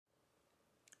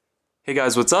Hey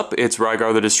guys, what's up? It's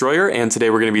Rygar the Destroyer, and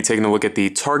today we're going to be taking a look at the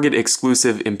Target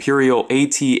exclusive Imperial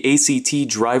AT-ACT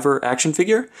driver action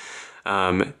figure.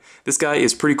 This guy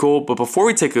is pretty cool, but before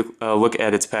we take a look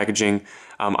at its packaging,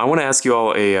 I want to ask you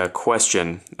all a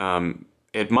question.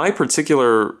 At my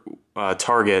particular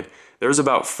Target, there's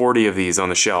about 40 of these on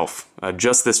the shelf,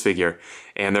 just this figure,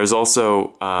 and there's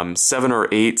also 7 or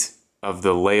 8 of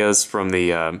the Leias from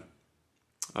the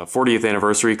 40th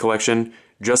anniversary collection.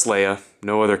 Just Leia,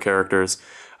 no other characters.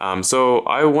 So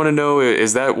I want to know,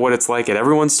 is that what it's like at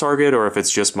everyone's Target, or if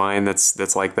it's just mine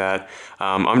that's like that?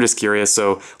 I'm just curious,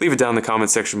 so leave it down in the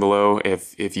comment section below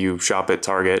if you shop at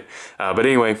Target. But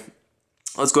anyway,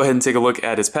 let's go ahead and take a look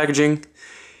at its packaging.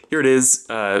 Here it is.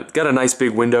 Got a nice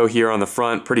big window here on the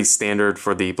front, pretty standard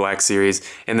for the Black Series.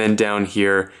 And then down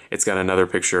here, it's got another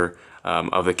picture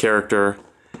of the character.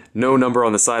 No number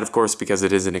on the side, of course, because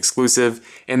it is an exclusive.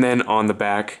 And then on the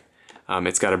back,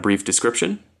 it's got a brief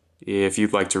description. If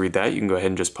you'd like to read that, you can go ahead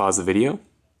and just pause the video.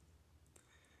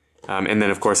 And then,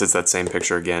 of course, it's that same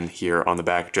picture again here on the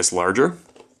back, just larger.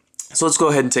 So let's go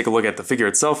ahead and take a look at the figure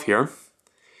itself here.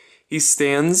 He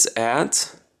stands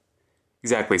at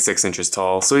exactly 6 inches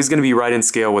tall, so he's going to be right in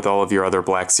scale with all of your other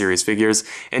Black Series figures.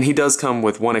 And he does come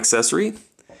with one accessory, and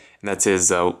that's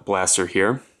his blaster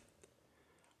here.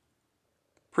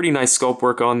 Pretty nice sculpt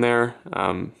work on there.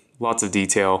 Lots of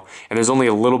detail, and there's only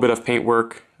a little bit of paint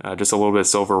work, just a little bit of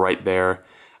silver right there.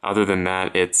 Other than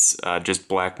that, it's just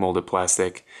black molded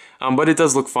plastic, but it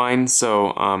does look fine,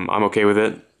 so I'm okay with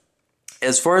it.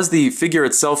 As far as the figure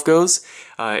itself goes,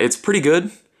 it's pretty good.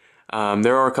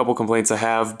 There are a couple complaints I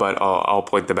have, but I'll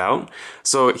point them out.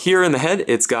 So here in the head,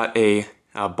 it's got a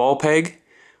ball peg,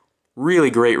 really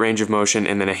great range of motion,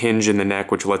 and then a hinge in the neck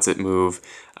which lets it move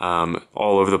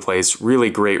all over the place.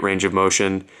 Really great range of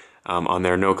motion. On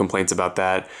there, no complaints about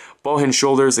that. Ball hinge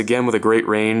shoulders, again with a great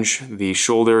range. The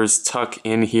shoulders tuck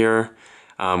in here,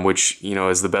 which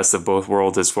is the best of both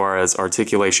worlds as far as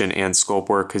articulation and sculpt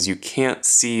work, because you can't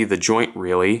see the joint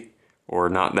really, or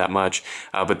not that much,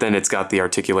 but then it's got the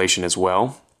articulation as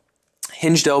well.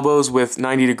 Hinged elbows with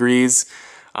 90 degrees,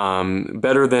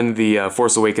 better than the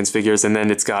Force Awakens figures, and then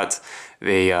it's got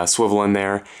the swivel in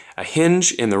there. A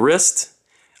hinge in the wrist.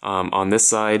 On this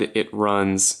side, it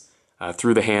runs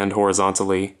through the hand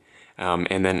horizontally,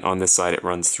 and then on this side it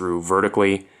runs through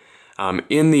vertically.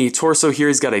 In the torso here,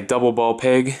 he's got a double ball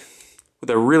peg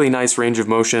with a really nice range of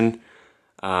motion.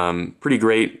 Pretty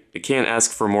great. You can't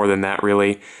ask for more than that,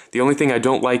 really. The only thing I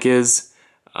don't like is,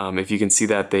 if you can see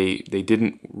that, they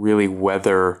didn't really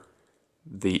weather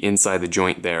the inside the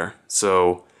joint there.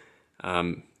 So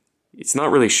it's not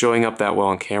really showing up that well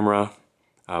on camera,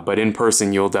 but in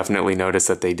person you'll definitely notice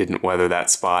that they didn't weather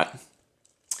that spot.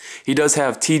 He does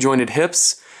have T-jointed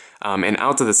hips, and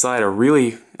out to the side are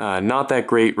really not that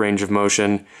great range of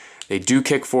motion. They do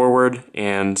kick forward,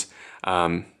 and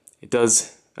it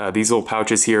does. These little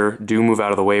pouches here do move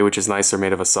out of the way, which is nice. They're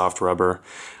made of a soft rubber.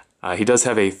 He does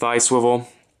have a thigh swivel,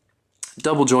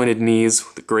 double jointed knees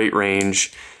with great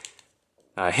range,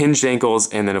 hinged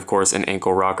ankles, and then of course an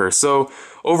ankle rocker. So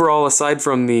overall, aside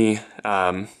from the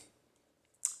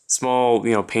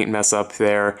small paint mess up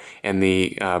there and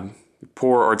the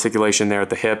poor articulation there at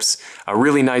the hips, a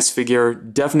really nice figure,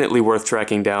 definitely worth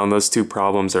tracking down. Those two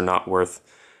problems are not worth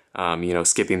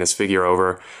skipping this figure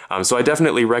over. So I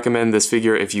definitely recommend this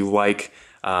figure if you like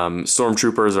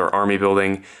stormtroopers or army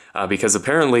building, because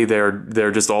apparently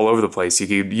they're just all over the place.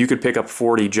 You could pick up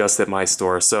 40 just at my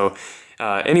store. So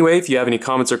anyway, if you have any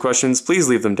comments or questions, please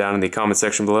leave them down in the comment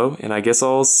section below, and I guess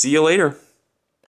I'll see you later.